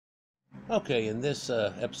Okay, in this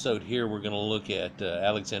episode here, we're going to look at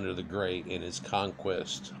Alexander the Great and his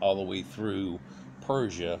conquest all the way through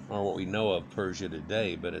Persia, or what we know of Persia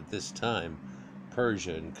today. But at this time,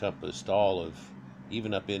 Persia encompassed all of,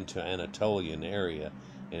 even up into Anatolian area.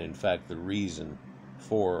 And in fact, the reason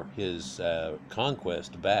for his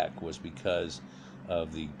conquest back was because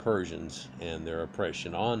of the Persians and their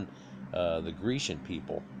oppression on the Grecian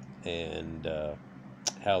people, and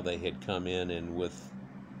how they had come in and with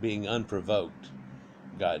being unprovoked,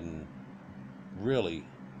 gotten really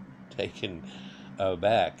taken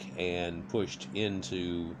aback and pushed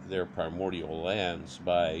into their primordial lands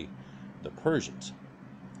by the Persians,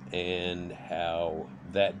 and how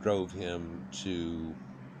that drove him to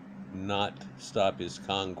not stop his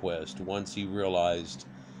conquest once he realized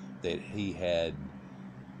that he had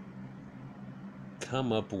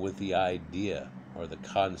come up with the idea, or the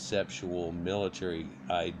conceptual military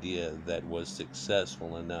idea, that was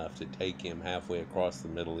successful enough to take him halfway across the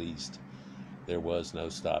Middle East. There was no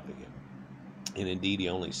stopping him. And indeed, he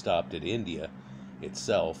only stopped at India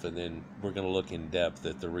itself. And then we're going to look in depth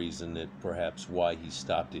at the reason that perhaps why he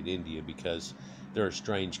stopped at India, because there are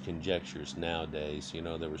strange conjectures nowadays. You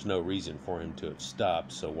know, there was no reason for him to have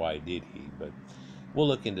stopped, so why did he? But we'll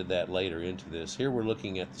look into that later into this. Here we're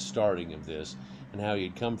looking at the starting of this and how he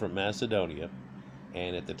had come from Macedonia.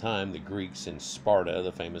 And at the time, the Greeks in Sparta,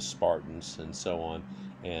 the famous Spartans and so on,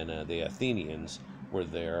 and the Athenians were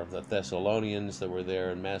there. The Thessalonians that were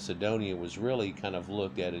there, and Macedonia was really kind of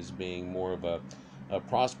looked at as being more of a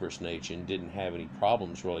prosperous nation, didn't have any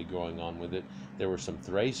problems really going on with it. There were some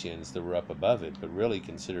Thracians that were up above it, but really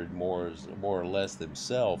considered more or less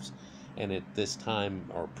themselves. And at this time,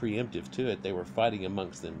 or preemptive to it, they were fighting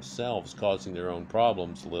amongst themselves, causing their own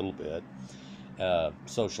problems a little bit,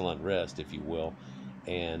 social unrest, if you will.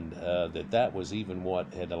 And that was even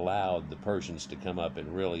what had allowed the Persians to come up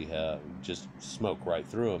and really just smoke right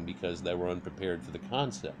through them, because they were unprepared for the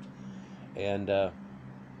concept. And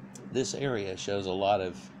this area shows a lot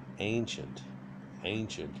of ancient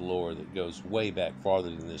lore that goes way back farther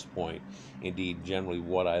than this point. Indeed, generally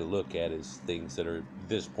what I look at is things that are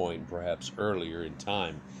this point, perhaps earlier in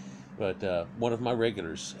time. But one of my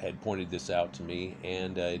regulars had pointed this out to me,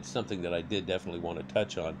 and it's something that I did definitely want to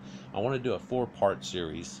touch on. I want to do a 4-part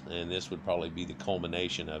series, and this would probably be the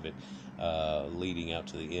culmination of it, leading out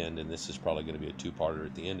to the end, and this is probably going to be a 2-parter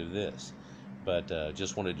at the end of this. But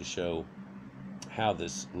just wanted to show how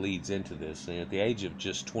this leads into this. And at the age of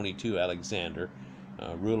just 22, Alexander,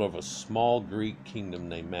 ruler of a small Greek kingdom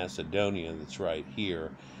named Macedonia, that's right here,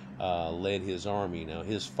 led his army. Now,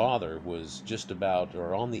 his father was just about,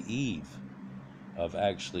 or on the eve of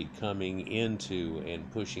actually coming into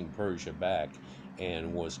and pushing Persia back,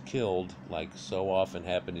 and was killed, like so often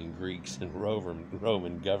happened in Greeks and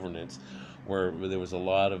Roman governance, where there was a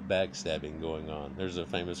lot of backstabbing going on. There's a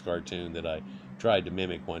famous cartoon that I tried to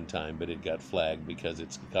mimic one time, but it got flagged because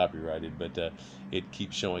it's copyrighted. But it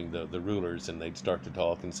keeps showing the rulers, and they'd start to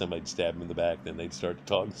talk, and somebody'd stab them in the back. Then they'd start to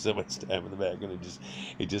talk, and somebody'd stab them in the back, and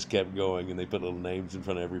it just kept going. And they put little names in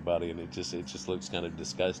front of everybody, and it just looks kind of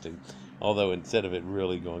disgusting. Although instead of it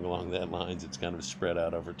really going along that lines, it's kind of spread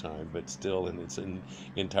out over time. But still, in its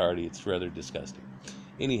entirety, it's rather disgusting.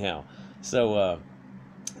 Anyhow, so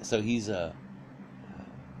he's a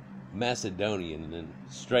Macedonian, and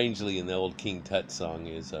strangely in the old King Tut song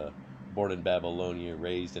is born in Babylonia,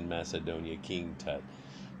 raised in Macedonia, King Tut.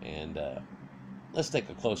 And let's take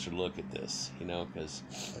a closer look at this, because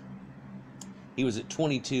he was at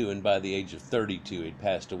 22, and by the age of 32 he'd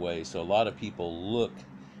passed away. So a lot of people look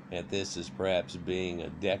at this as perhaps being a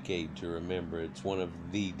decade to remember. It's one of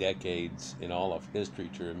the decades in all of history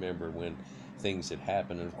to remember, when things had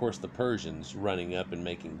happened. And of course, the Persians running up and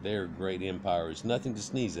making their great empire is nothing to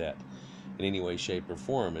sneeze at in any way, shape, or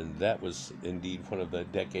form. And that was indeed one of the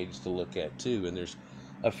decades to look at too. And there's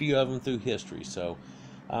a few of them through history. So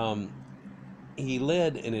he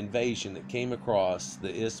led an invasion that came across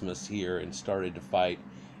the isthmus here and started to fight,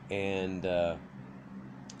 and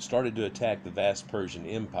started to attack the vast Persian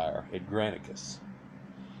Empire at Granicus.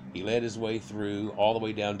 He led his way through all the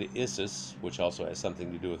way down to Issus, which also has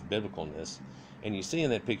something to do with biblicalness. And you see in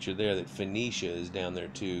that picture there that Phoenicia is down there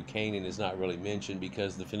too. Canaan is not really mentioned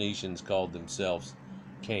because the Phoenicians called themselves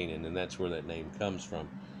Canaan, and that's where that name comes from.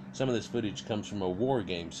 Some of this footage comes from a war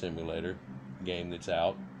game simulator game that's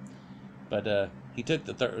out. But he took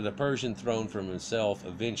the Persian throne from himself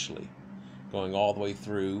eventually, going all the way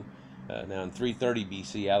through. Now in 330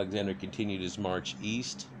 BC, Alexander continued his march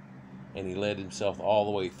east, and he led himself all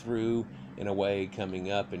the way through, in a way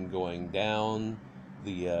coming up and going down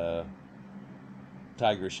the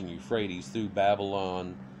Tigris and Euphrates, through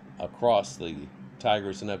Babylon, across the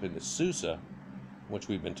Tigris and up into Susa, which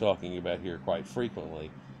we've been talking about here quite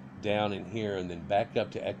frequently, down in here, and then back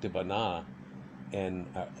up to Ecbatana and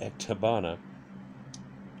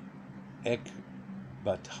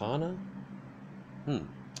Ecbatana,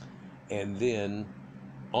 and then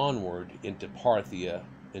onward into Parthia,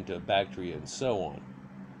 into Bactria, and so on.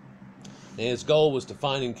 And his goal was to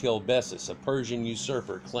find and kill Bessus, a Persian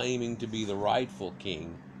usurper claiming to be the rightful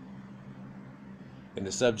king, and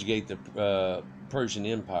to subjugate the Persian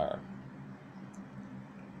Empire.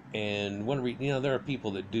 And there are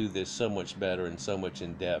people that do this so much better and so much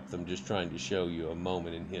in depth. I'm just trying to show you a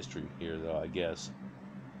moment in history here, though, I guess.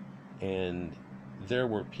 And there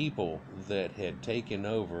were people that had taken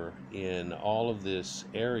over in all of this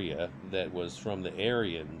area that was from the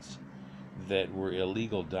Aryans, that were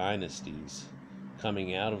illegal dynasties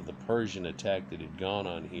coming out of the Persian attack that had gone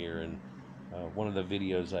on here. And one of the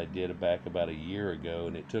videos I did back about a year ago,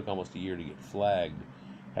 and it took almost a year to get flagged,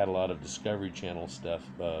 had a lot of Discovery Channel stuff,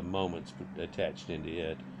 moments attached into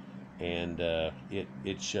it, and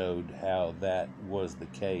it showed how that was the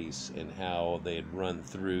case and how they had run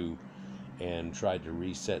through and tried to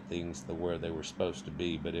reset things to where they were supposed to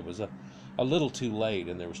be. But it was a little too late,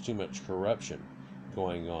 and there was too much corruption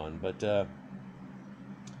going on. But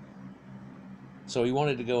so he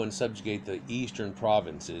wanted to go and subjugate the eastern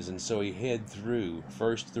provinces, and so he head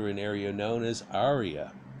first through an area known as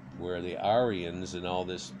Arya, where the Aryans and all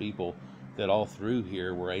this people that all through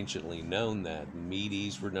here were anciently known. That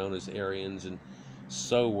Medes were known as Aryans, and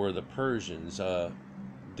so were the Persians.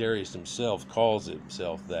 Darius himself calls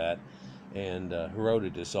himself that, and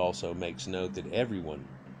Herodotus also makes note that everyone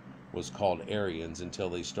was called Aryans until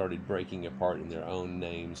they started breaking apart in their own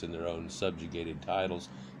names and their own subjugated titles.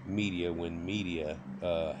 When Media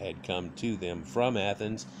had come to them from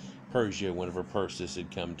Athens, Persia, whenever Persis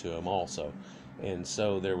had come to them also. And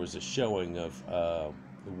so there was a showing of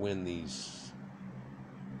when these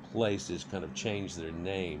places kind of changed their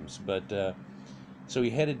names. But so he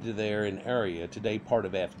headed to there in Arya, today part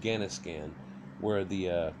of Afghanistan, where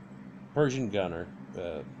the Persian governor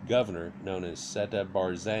known as Seta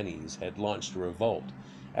Barzanes had launched a revolt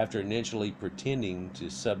after initially pretending to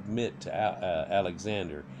submit to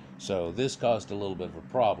Alexander. So this caused a little bit of a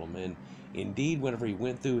problem. And indeed, whenever he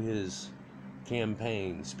went through his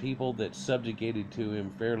campaigns, people that subjugated to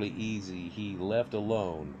him fairly easy, he left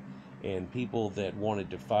alone, and people that wanted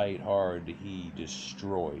to fight hard, he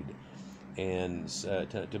destroyed. And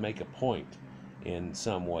to make a point in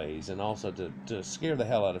some ways, and also to scare the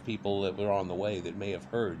hell out of people that were on the way that may have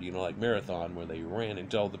heard, like Marathon, where they ran and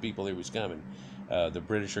told the people he was coming. The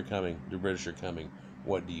British are coming, the British are coming,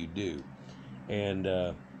 what do you do? And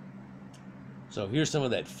so here's some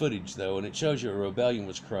of that footage, though, and it shows you a rebellion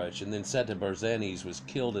was crushed, and then Seta Barzanes was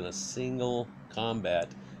killed in a single combat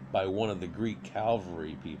by one of the Greek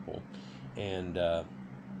cavalry people, and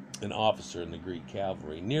an officer in the Greek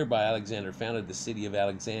cavalry. Nearby, Alexander founded the city of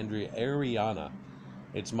Alexandria Ariana,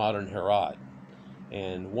 its modern Herat,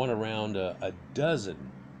 and won around a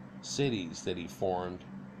dozen cities that he formed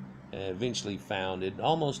and eventually founded,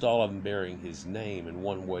 almost all of them bearing his name in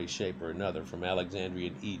one way, shape, or another, from Alexandria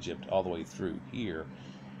in Egypt all the way through here.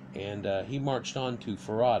 And he marched on to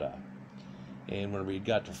Farada. And when we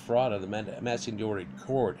got to Farada, the Macedonian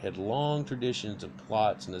court had long traditions of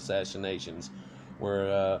plots and assassinations,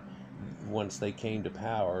 where once they came to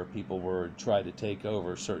power, people were trying to take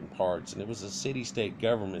over certain parts. And it was a city-state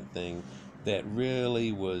government thing that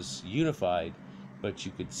really was unified, but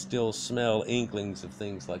you could still smell inklings of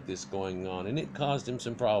things like this going on, and it caused him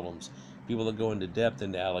some problems. People that go into depth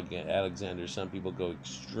into Alexander, some people go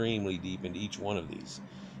extremely deep into each one of these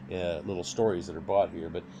little stories that are brought here.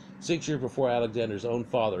 But 6 years before, Alexander's own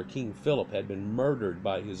father, King Philip, had been murdered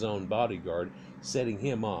by his own bodyguard, setting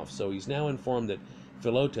him off. So he's now informed that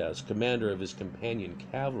Philotas, commander of his companion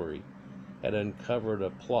cavalry, had uncovered a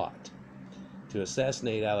plot to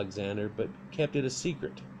assassinate Alexander, but kept it a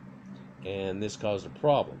secret. And this caused a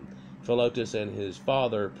problem. Philotas and his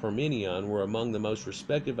father, Parmenion, were among the most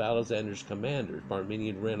respected of Alexander's commanders.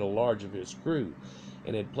 Parmenion ran a large of his crew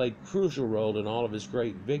and had played a crucial role in all of his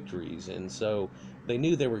great victories, and so they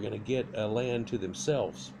knew they were going to get a land to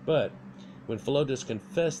themselves. But when Philotas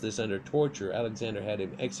confessed this under torture, Alexander had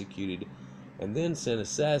him executed and then sent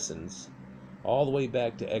assassins all the way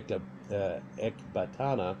back to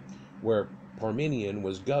Ecbatana, where Parmenion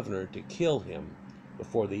was governor, to kill him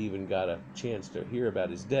before they even got a chance to hear about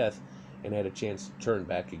his death and had a chance to turn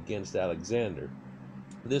back against Alexander.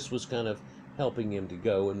 This was kind of helping him to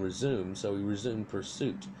go and resume, so he resumed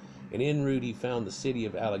pursuit. And en route he found the city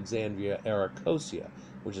of Alexandria Arachosia,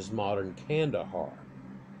 which is modern Kandahar.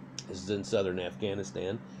 This is in southern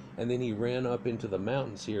Afghanistan. and then he ran up into the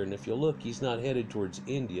mountains here. And if you look, he's not headed towards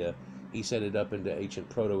India. He's headed up into ancient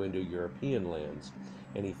Proto-Indo European lands.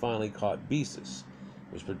 And he finally caught Bessus,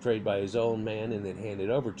 was betrayed by his own man and then handed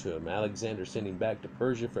over to him. Alexander sent him back to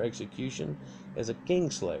Persia for execution as a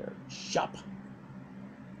kingslayer. Shop.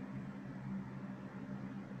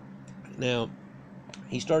 Now,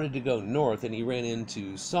 he started to go north, and he ran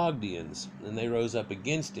into Sogdians, and they rose up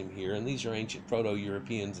against him here. And these are ancient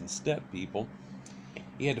Proto-Europeans and steppe people.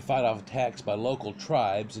 He had to fight off attacks by local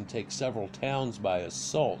tribes and take several towns by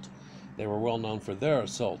assault. They were well known for their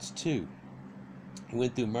assaults too. He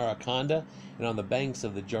went through Maracanda, and on the banks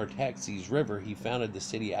of the Jartaxes River, he founded the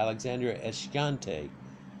city Alexandria Eschante.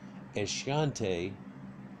 Eschante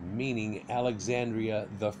meaning Alexandria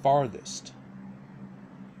the farthest.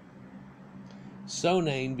 So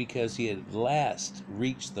named because he had at last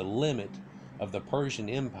reached the limit of the Persian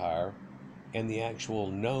Empire and the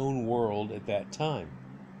actual known world at that time.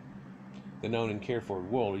 The known and cared for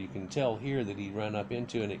world, you can tell here that he ran up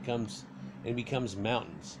into, and it becomes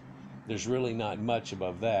mountains. There's really not much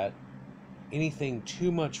above that. Anything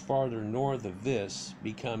too much farther north of this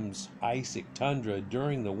becomes Isic tundra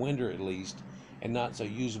during the winter at least, and not so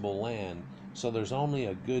usable land. So there's only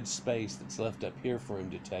a good space that's left up here for him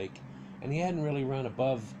to take. And he hadn't really run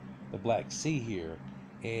above the Black Sea here,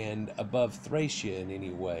 and above Thracia in any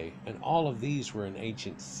way. And all of these were an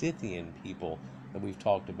ancient Scythian people that we've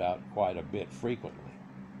talked about quite a bit frequently.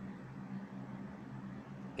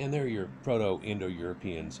 And they're your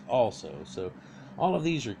Proto-Indo-Europeans also. So all of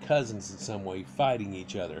these are cousins in some way, fighting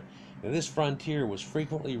each other. Now, this frontier was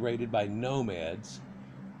frequently raided by nomads,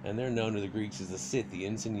 and they're known to the Greeks as the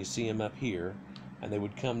Scythians, and you see them up here, and they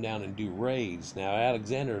would come down and do raids. Now,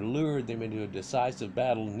 Alexander lured them into a decisive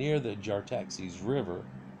battle near the Jartaxes River.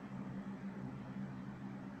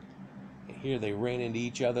 Here they ran into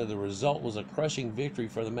each other. The result was a crushing victory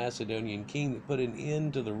for the Macedonian king that put an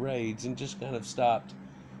end to the raids and just kind of stopped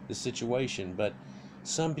the situation. But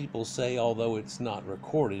some people say, although it's not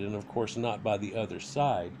recorded, and of course not by the other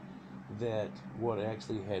side, that what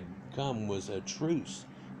actually had come was a truce,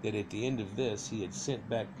 that at the end of this he had sent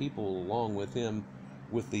back people along with him,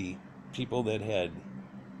 with the people that had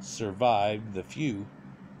survived, the few,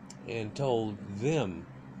 and told them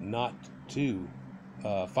not to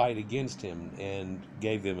fight against him, and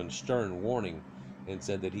gave them a stern warning and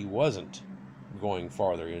said that he wasn't going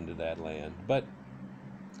farther into that land. But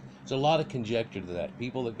there's a lot of conjecture to that.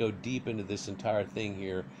 People that go deep into this entire thing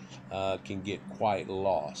here can get quite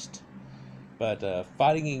lost. But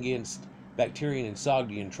fighting against Bactrian and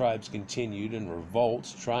Sogdian tribes continued, and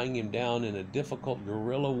revolts, trying him down in a difficult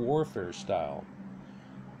guerrilla warfare style.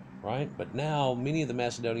 Right? But now many of the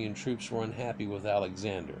Macedonian troops were unhappy with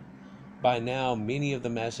Alexander. By now, many of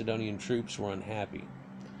the Macedonian troops were unhappy.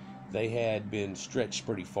 They had been stretched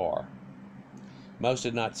pretty far. Most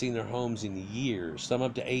had not seen their homes in years, some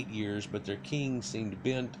up to 8 years, but their king seemed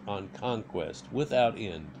bent on conquest without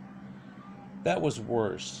end. That was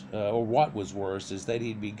worse, or what was worse, is that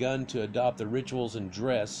he'd begun to adopt the rituals and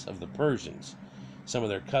dress of the Persians, some of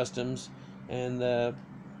their customs, and they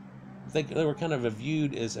were kind of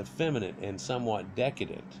viewed as effeminate and somewhat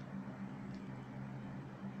decadent.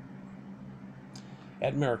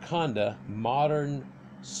 At Maracanda, modern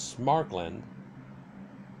Smartland,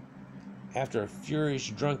 after a furious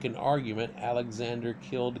drunken argument, Alexander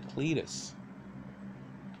killed Cletus.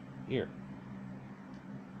 Here.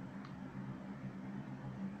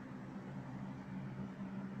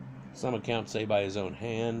 Some accounts say by his own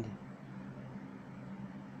hand.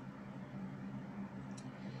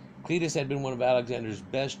 Cletus had been one of Alexander's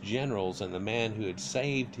best generals and the man who had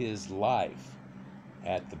saved his life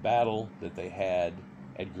at the battle that they had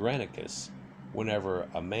at Granicus, whenever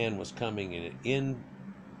a man was coming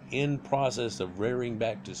in process of rearing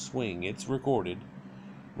back to swing. It's recorded,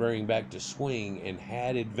 rearing back to swing, and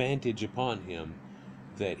had advantage upon him,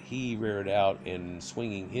 that he reared out and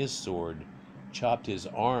swinging his sword, chopped his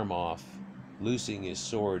arm off, loosing his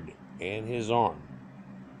sword and his arm.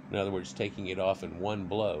 In other words, taking it off in one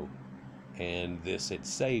blow, and this had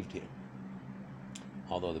saved him.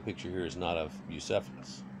 Although the picture here is not of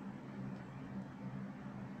Bucephalus.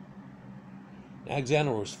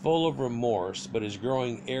 Alexander was full of remorse, but his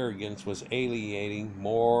growing arrogance was alienating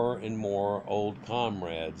more and more old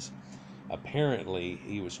comrades. Apparently,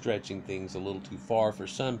 he was stretching things a little too far for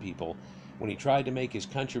some people when he tried to make his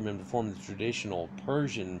countrymen perform the traditional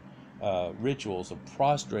Persian rituals of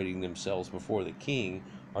prostrating themselves before the king,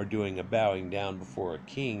 or doing a bowing down before a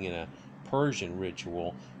king in a Persian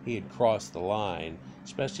ritual. He had crossed the line,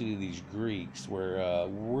 especially these Greeks, where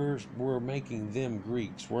we're making them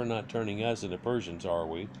Greeks. We're not turning us into Persians, are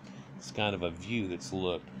we? It's kind of a view that's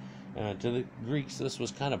looked. To the Greeks, this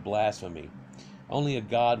was kind of blasphemy. Only a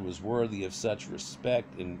god was worthy of such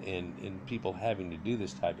respect and people having to do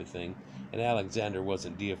this type of thing. And Alexander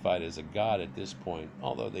wasn't deified as a god at this point,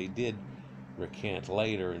 although they did recant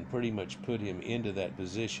later and pretty much put him into that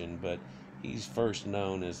position. But he's first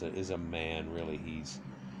known as a man, really. He's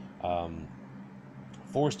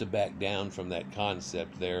forced to back down from that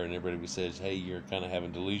concept there, and everybody says, hey, you're kind of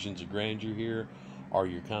having delusions of grandeur here, or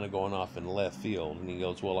you're kind of going off in left field. And he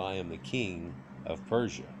goes, well, I am the king of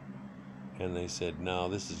Persia. And they said, no,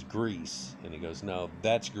 this is Greece. And he goes, no,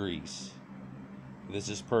 that's Greece. This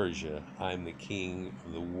is Persia. I'm the king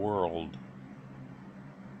of the world.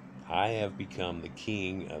 I have become the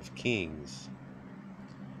king of kings.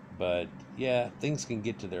 But yeah, things can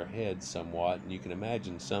get to their heads somewhat, and you can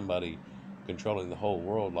imagine somebody controlling the whole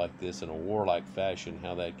world like this in a warlike fashion,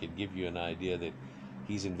 how that could give you an idea that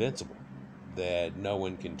he's invincible, that no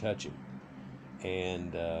one can touch him.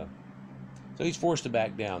 And so he's forced to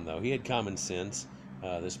back down, though. He had common sense.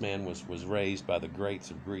 This man was raised by the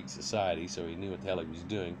greats of Greek society, so he knew what the hell he was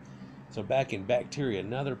doing. So back in Bactria,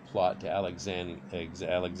 another plot to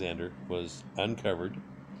Alexander was uncovered.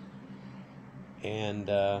 And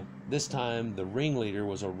this time the ringleader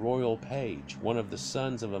was a royal page, one of the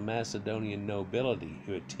sons of a Macedonian nobility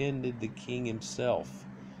who attended the king himself.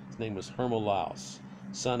 His name was Hermolaus,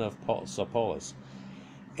 son of Sopolis.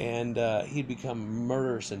 And he'd become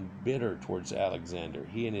murderous and bitter towards Alexander.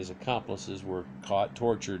 He and his accomplices were caught,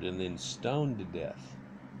 tortured, and then stoned to death.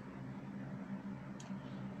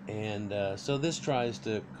 And so this tries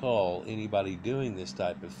to call anybody doing this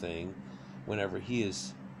type of thing, whenever he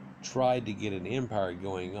is tried to get an empire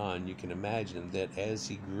going on. You can imagine that as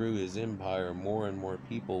he grew his empire, more and more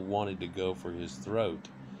people wanted to go for his throat.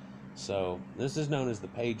 So this is known as the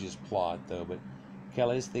Pages Plot, though. But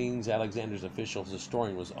Callisthenes, Alexander's official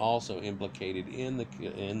historian, was also implicated in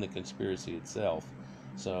the conspiracy itself.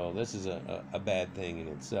 So this is a bad thing in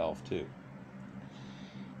itself too.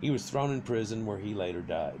 He was thrown in prison, where he later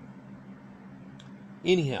died.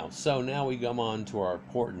 Anyhow, so now we come on to our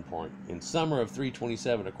important point. In summer of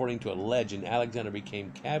 327, according to a legend, Alexander became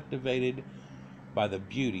captivated by the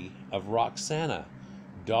beauty of Roxana,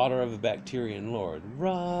 daughter of a Bactrian lord.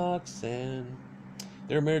 Roxanne.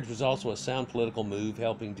 Their marriage was also a sound political move,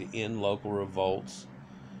 helping to end local revolts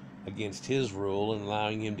against his rule and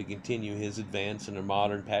allowing him to continue his advance into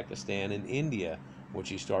modern Pakistan and India, which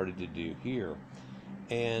he started to do here.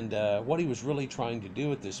 And what he was really trying to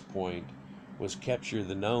do at this point was capture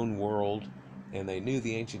the known world, and they knew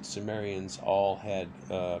the ancient Sumerians all had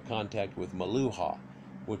contact with Meluhha,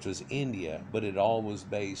 which was India, but it all was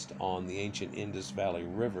based on the ancient Indus Valley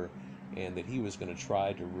River, and that he was going to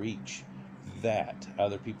try to reach that.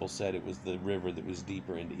 Other people said it was the river that was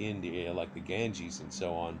deeper into India, like the Ganges and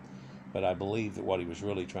so on, but I believe that what he was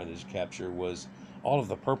really trying to capture was all of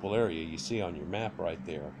the purple area you see on your map right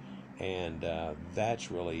there. And that's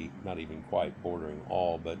really not even quite bordering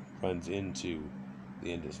all, but runs into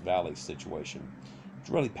the Indus Valley situation. It's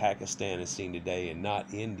really Pakistan is seen today and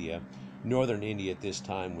not India. Northern India at this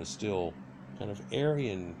time was still kind of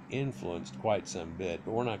Aryan influenced quite some bit,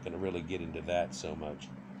 but we're not going to really get into that so much.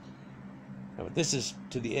 But this is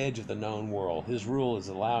to the edge of the known world. His rule is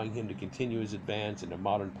allowing him to continue his advance into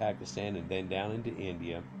modern Pakistan and then down into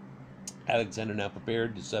India. Alexander now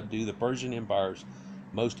prepared to subdue the Persian Empire's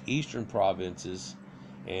most eastern provinces,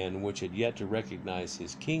 and which had yet to recognize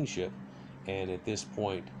his kingship, and at this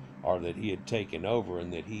point, or that he had taken over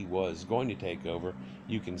and that he was going to take over.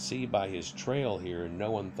 You can see by his trail here, and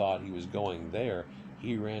no one thought he was going there.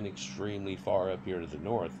 He ran extremely far up here to the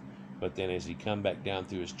north, but then as he come back down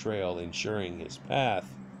through his trail, ensuring his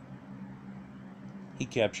path, he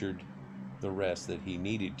captured the rest that he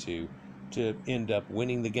needed to end up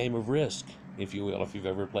winning the game of Risk, if you will, if you've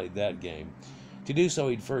ever played that game. To do so,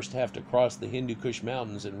 he'd first have to cross the Hindu Kush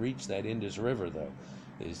Mountains and reach that Indus River, though.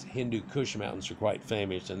 These Hindu Kush Mountains are quite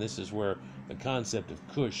famous, and this is where the concept of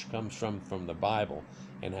Kush comes from the Bible,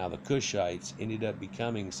 and how the Kushites ended up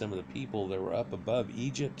becoming some of the people that were up above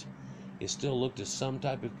Egypt. It still looked as some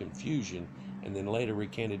type of confusion, and then later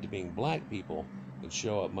recanted to being black people that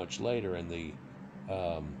show up much later, and the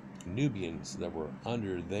Nubians that were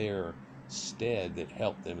under their stead that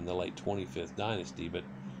helped them in the late 25th dynasty, but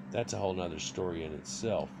that's a whole nother story in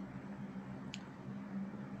itself.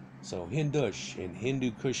 So Hindush and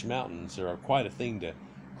Hindu Kush Mountains are quite a thing to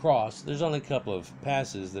cross. There's only a couple of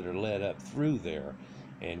passes that are led up through there,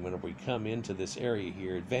 and whenever we come into this area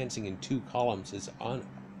here, advancing in two columns, his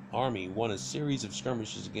army won a series of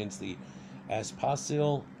skirmishes against the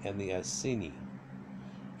Aspasil and the Asini,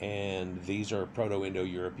 and these are Proto-Indo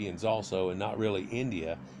Europeans also, and not really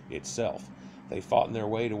India itself. They fought in their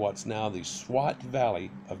way to what's now the Swat Valley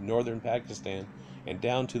of northern Pakistan and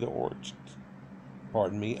down to the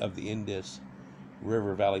of the Indus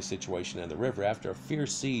River Valley situation and the river. After a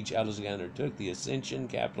fierce siege, Alexander took the Ascension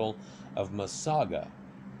capital of Masaga.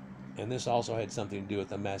 And this also had something to do with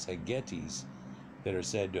the Massagetes that are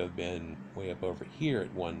said to have been way up over here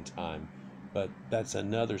at one time. But that's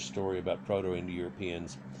another story about Proto-Indo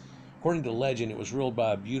Europeans. According to legend, it was ruled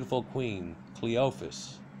by a beautiful queen,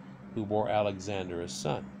 Cleophas, who bore Alexander a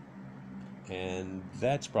son. And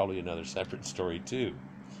that's probably another separate story too,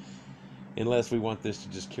 unless we want this to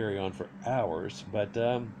just carry on for hours. But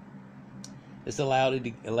this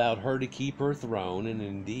allowed her to keep her throne, and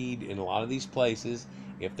indeed, in a lot of these places,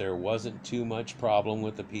 if there wasn't too much problem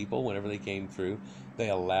with the people whenever they came through, they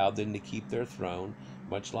allowed them to keep their throne,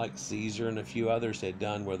 much like Caesar and a few others had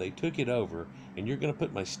done, where they took it over, and you're going to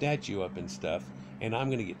put my statue up and stuff, and I'm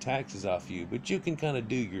going to get taxes off you, but you can kind of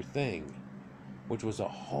do your thing, which was a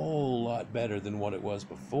whole lot better than what it was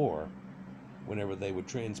before, whenever they would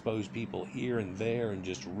transpose people here and there and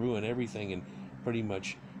just ruin everything and pretty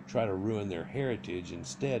much try to ruin their heritage.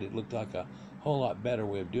 Instead, it looked like a whole lot better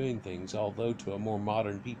way of doing things, although to a more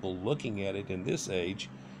modern people looking at it in this age,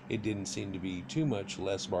 it didn't seem to be too much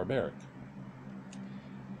less barbaric.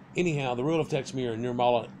 Anyhow, the rule of Texmir near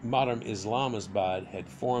modern Islamabad had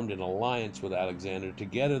formed an alliance with Alexander.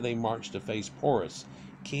 Together they marched to face Porus,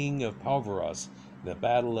 king of Palvaros, in the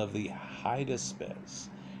Battle of the Hydaspes.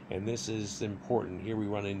 And this is important. Here we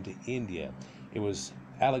run into India. It was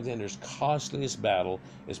Alexander's costliest battle,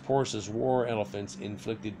 as Porus's war elephants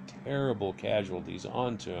inflicted terrible casualties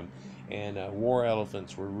onto him. And war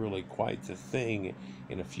elephants were really quite the thing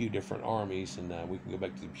in a few different armies, and we can go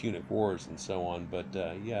back to the Punic Wars and so on. But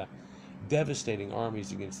yeah, devastating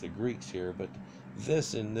armies against the Greeks here. But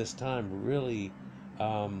this in this time really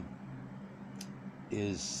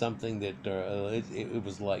is something that it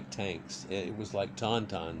was like tanks. It was like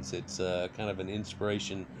tauntauns. It's kind of an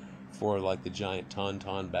inspiration for like the giant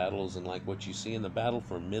tauntaun battles and like what you see in the battle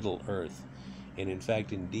for Middle Earth. And in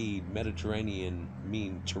fact, indeed, Mediterranean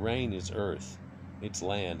terrain is earth. It's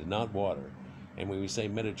land, not water. And when we say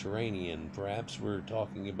Mediterranean, perhaps we're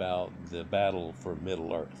talking about the battle for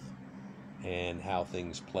Middle Earth and how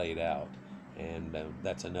things played out. And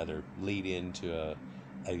that's another lead into a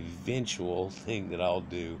eventual thing that I'll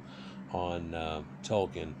do on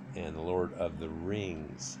Tolkien and the Lord of the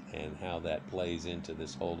Rings and how that plays into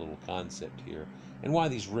this whole little concept here. And why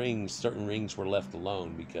these rings, certain rings were left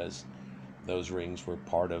alone, because those rings were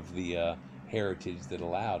part of the heritage that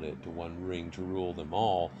allowed it. To one ring to rule them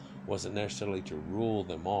all wasn't necessarily to rule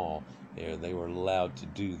them all. They were allowed to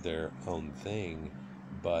do their own thing,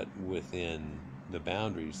 but within the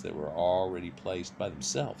boundaries that were already placed by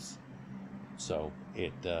themselves. So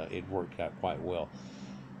it worked out quite well.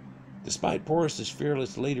 Despite Porus's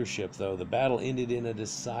fearless leadership, though, the battle ended in a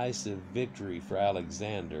decisive victory for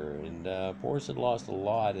Alexander. And Porus had lost a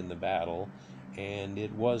lot in the battle, and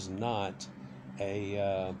it was not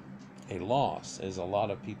a loss, as a lot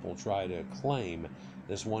of people try to claim.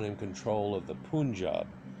 This won him control of the Punjab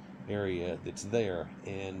area that's there,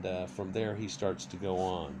 and from there he starts to go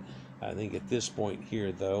on. I think at this point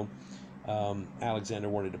here, though, Alexander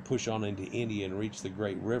wanted to push on into India and reach the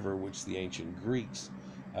great river, which the ancient Greeks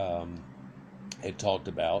had talked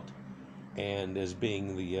about, and as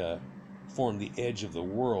being the formed the edge of the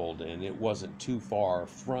world, and it wasn't too far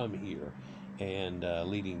from here, and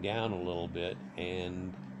leading down a little bit.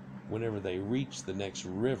 And whenever they reached the next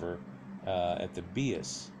river at the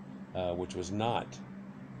Bias, which was not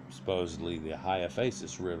supposedly the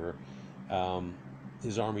Hyaphasis River,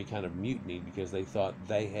 his army kind of mutinied because they thought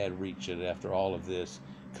they had reached it after all of this.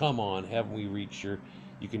 Come on, haven't we reached your...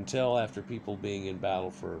 You can tell after people being in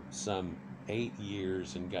battle for some 8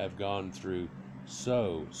 years and have gone through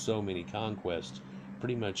so many conquests,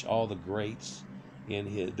 pretty much all the greats in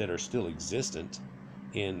his, that are still existent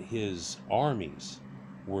in his armies,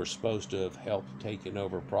 were supposed to have helped taken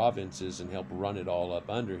over provinces and help run it all up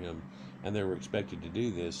under him, and they were expected to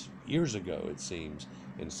do this years ago, it seems,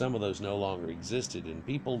 and some of those no longer existed. And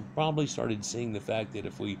people probably started seeing the fact that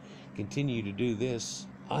if we continue to do this,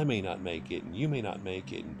 I may not make it, and you may not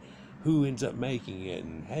make it, and who ends up making it,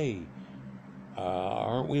 and hey,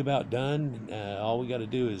 aren't we about done? All we got to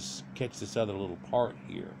do is catch this other little part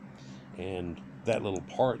here. And that little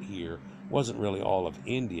part here wasn't really all of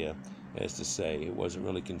India, as to say. It wasn't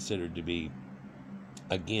really considered to be,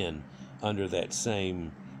 again, under that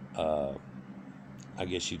same, I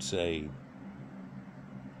guess you'd say,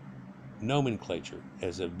 nomenclature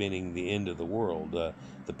as of being the end of the world, the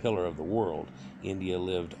pillar of the world. India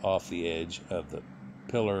lived off the edge of the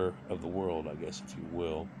pillar of the world, I guess, if you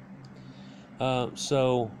will.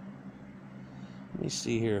 So let me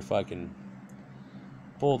see here if I can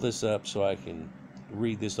pull this up so I can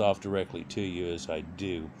read this off directly to you as I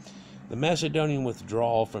do. The Macedonian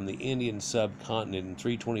withdrawal from the Indian subcontinent in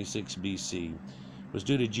 326 BC was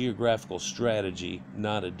due to geographical strategy,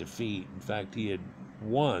 not a defeat. In fact, he had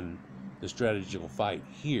won the strategical fight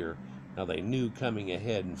here. Now, they knew coming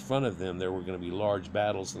ahead in front of them there were going to be large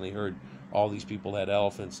battles, and they heard all these people had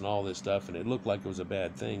elephants and all this stuff, and it looked like it was a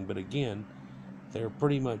bad thing. But again, they're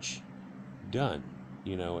pretty much done,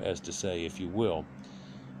 as to say, if you will.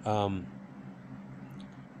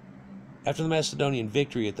 After the Macedonian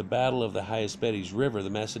victory at the Battle of the Hydaspes River, the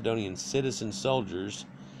Macedonian citizen soldiers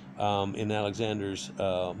in Alexander's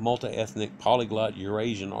multi-ethnic polyglot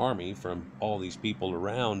Eurasian army from all these people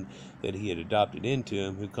around that he had adopted into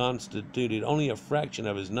him, who constituted only a fraction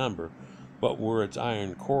of his number, but were its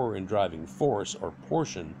iron core and driving force or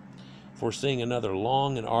portion, foreseeing another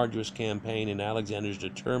long and arduous campaign in Alexander's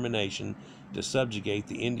determination to subjugate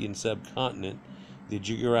the Indian subcontinent, the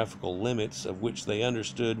geographical limits of which they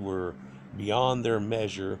understood were beyond their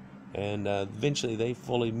measure, and eventually they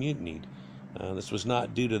fully mutinied. This was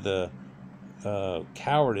not due to the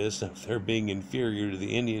cowardice of their being inferior to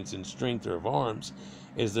the Indians in strength or of arms,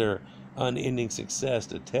 as their unending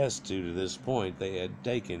success attests to this point. They had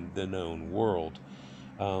taken the known world,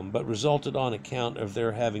 but resulted on account of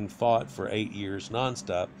their having fought for 8 years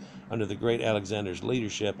nonstop under the great Alexander's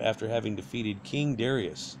leadership after having defeated King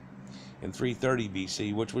Darius in 330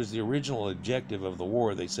 BC, which was the original objective of the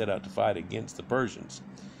war they set out to fight against the Persians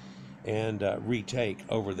and retake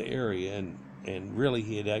over the area. And really,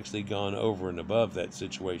 he had actually gone over and above that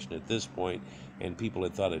situation at this point, and people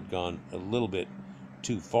had thought it had gone a little bit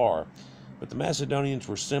too far. But the Macedonians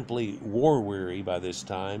were simply war-weary by this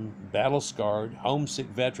time, battle-scarred, homesick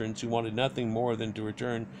veterans who wanted nothing more than to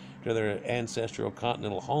return to their ancestral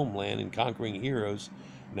continental homeland and conquering heroes,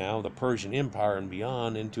 now the Persian Empire and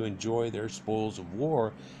beyond, and to enjoy their spoils of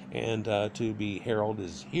war and to be heralded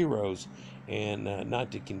as heroes, and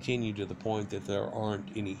not to continue to the point that there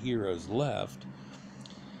aren't any heroes left.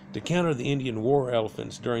 To counter the Indian war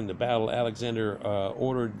elephants during the battle, Alexander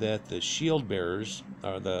ordered that the shield bearers,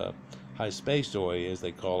 or the Hydaspesoi as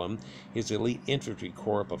they call them, his elite infantry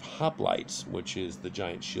corps of hoplites, which is the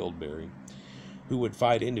giant shield bearing, who would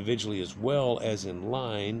fight individually as well as in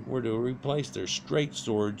line, were to replace their straight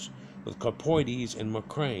swords with copoides and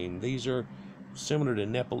macrane. These are similar to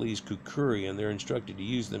Nepalese kukuri, and they're instructed to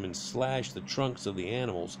use them and slash the trunks of the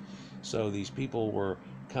animals. So these people were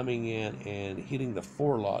coming in and hitting the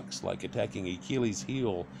forelocks, like attacking Achilles'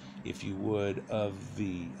 heel, if you would, of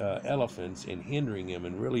the elephants, and hindering him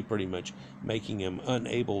and really pretty much making him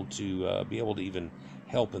unable to be able to even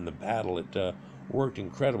help in the battle. It worked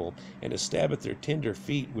incredible. And to stab at their tender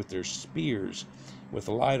feet with their spears, with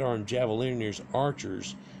the light-armed javelineers,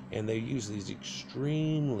 archers, and they used these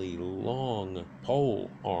extremely long pole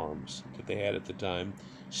arms that they had at the time,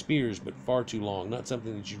 spears, but far too long, not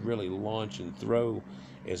something that you'd really launch and throw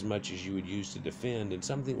as much as you would use to defend, and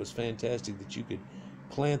something that was fantastic that you could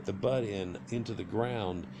plant the butt into the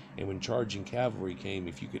ground, and when charging cavalry came,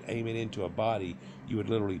 if you could aim it into a body, you would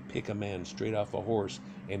literally pick a man straight off a horse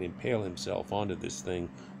and impale himself onto this thing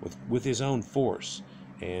with his own force.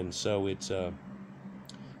 And so it's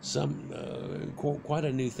quite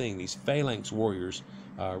a new thing. These phalanx warriors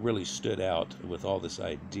really stood out with all this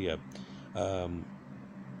idea.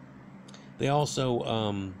 They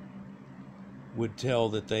also would tell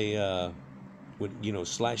that they would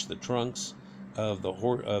slash the trunks of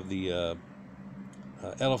the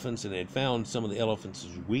elephants, and they had found some of the elephants'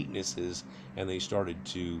 weaknesses, and they started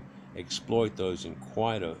to exploit those in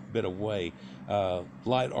quite a bit of way.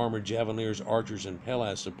 Light armored javelineers, archers, and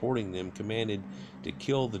pelas supporting them commanded to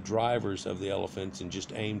kill the drivers of the elephants and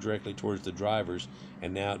just aim directly towards the drivers,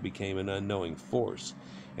 and now it became an unknowing force.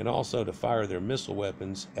 And also to fire their missile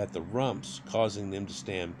weapons at the rumps, causing them to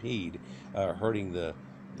stampede, hurting the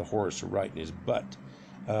horse right in his butt.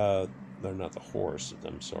 They're not the horse,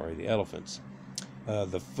 I'm sorry, the elephants.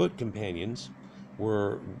 The foot companions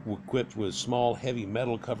were equipped with small, heavy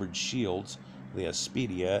metal-covered shields, the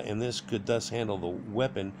aspedia, and this could thus handle the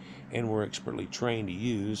weapon and were expertly trained to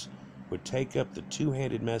use, would take up the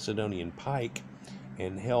two-handed Macedonian pike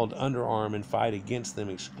and held underarm and fight against them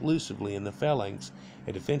exclusively in the phalanx,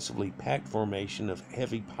 a defensively packed formation of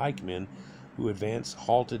heavy pikemen who advanced,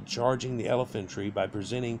 halted, charging the elephantry by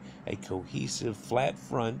presenting a cohesive flat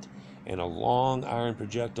front and a long iron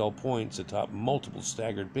projectile points atop multiple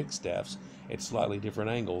staggered pickstaffs at slightly different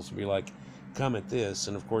angles, be like, come at this,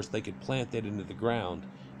 and of course they could plant that into the ground,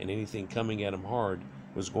 and anything coming at them hard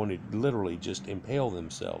was going to literally just impale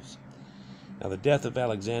themselves. Now, the death of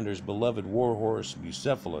Alexander's beloved war horse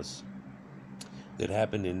Bucephalus, that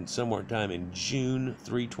happened in somewhere time in June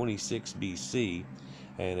 326 BC,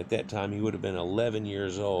 and at that time he would have been 11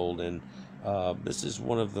 years old. And this is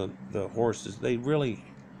one of the horses. They really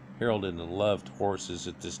heralded and loved horses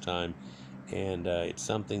at this time, and it's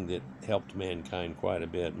something that helped mankind quite a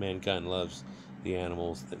bit. Mankind loves the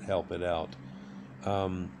animals that help it out.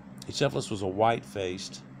 Bucephalus was a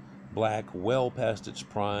white-faced, black, well past its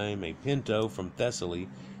prime, a pinto from Thessaly,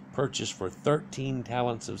 purchased for 13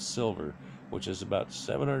 talents of silver, which is about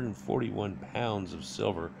 741 pounds of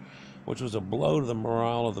silver, which was a blow to the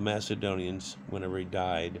morale of the Macedonians whenever he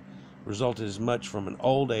died. Resulted as much from an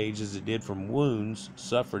old age as it did from wounds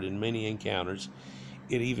suffered in many encounters.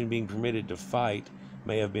 It even being permitted to fight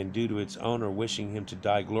may have been due to its owner wishing him to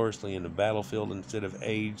die gloriously in the battlefield instead of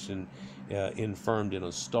aged and infirmed in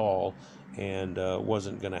a stall, and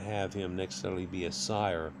wasn't going to have him necessarily be a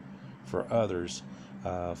sire for others.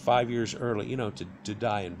 5 years early, to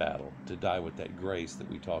die in battle, to die with that grace that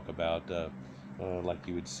we talk about, like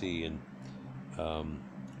you would see in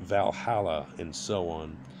Valhalla and so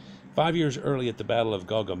on. 5 years early at the Battle of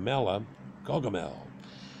Gaugamel,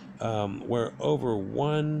 where over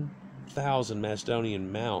 1,000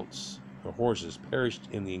 Macedonian mounts or horses perished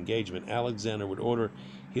in the engagement, Alexander would order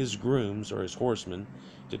his grooms, or his horsemen,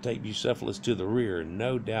 to take Bucephalus to the rear,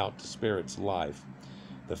 no doubt to spare its life.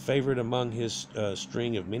 The favorite among his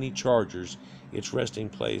string of many chargers, its resting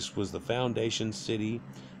place was the foundation city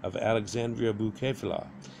of Alexandria Bucephala,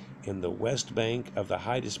 in the west bank of the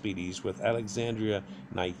Hydaspes, with Alexandria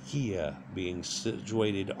Nikaea being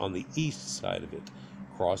situated on the east side of it,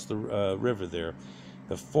 across the river there.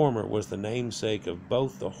 The former was the namesake of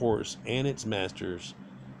both the horse and its masters,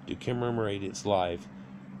 to commemorate its life,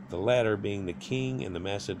 the latter being the king and the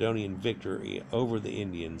Macedonian victory over the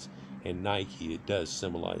Indians, and Nike, it does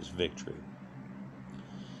symbolize victory.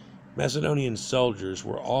 Macedonian soldiers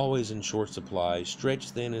were always in short supply, stretched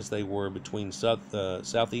thin as they were between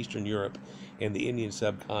southeastern Europe and the Indian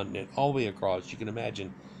subcontinent, all the way across. You can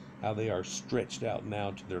imagine how they are stretched out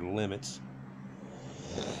now to their limits.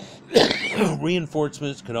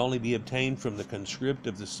 Reinforcements could only be obtained from the conscript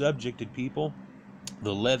of the subjected people,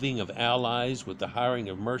 the levying of allies with the hiring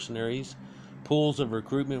of mercenaries, pools of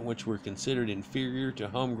recruitment which were considered inferior to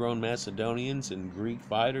homegrown Macedonians and Greek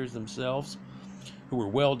fighters themselves, who were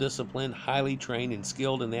well disciplined, highly trained, and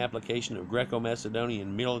skilled in the application of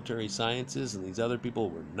Greco-Macedonian military sciences, and these other people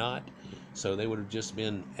were not, so they would have just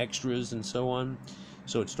been extras and so on.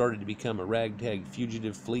 So it started to become a ragtag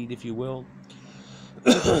fugitive fleet, if you will,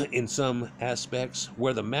 in some aspects.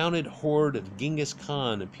 Where the mounted horde of Genghis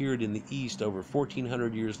Khan appeared in the east over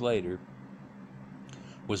 1,400 years later,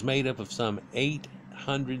 was made up of some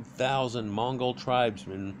 800,000 Mongol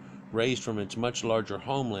tribesmen raised from its much larger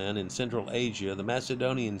homeland in Central Asia. The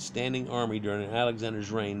Macedonian standing army during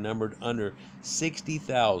Alexander's reign numbered under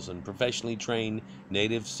 60,000 professionally trained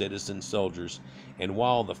native citizen soldiers, and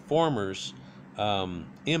while the former's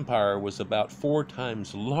empire was about 4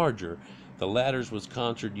 times larger, the latter's was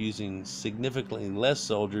conquered using significantly less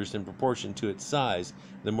soldiers in proportion to its size,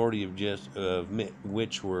 the majority of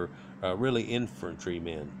which were really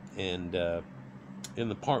infantrymen. And in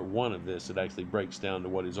the part 1 of this, it actually breaks down to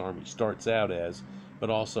what his army starts out as, but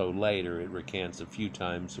also later it recants a few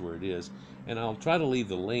times where it is. And I'll try to leave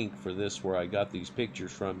the link for this where I got these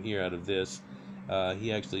pictures from here out of this.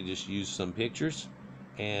 He actually just used some pictures,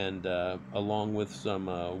 and along with some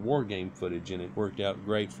war game footage, and it worked out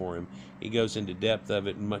great for him. He goes into depth of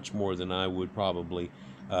it much more than I would probably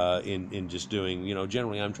in just doing,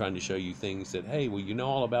 generally I'm trying to show you things that, hey, well, you know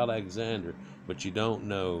all about Alexander, but you don't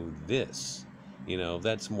know this.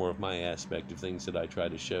 That's more of my aspect of things that I try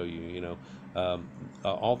to show you,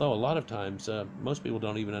 although a lot of times most people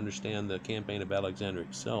don't even understand the campaign of Alexander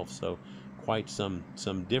itself, so quite some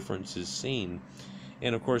difference is seen.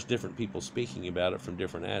 And of course, different people speaking about it from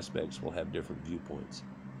different aspects will have different viewpoints.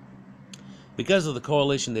 Because of the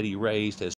coalition that he raised, as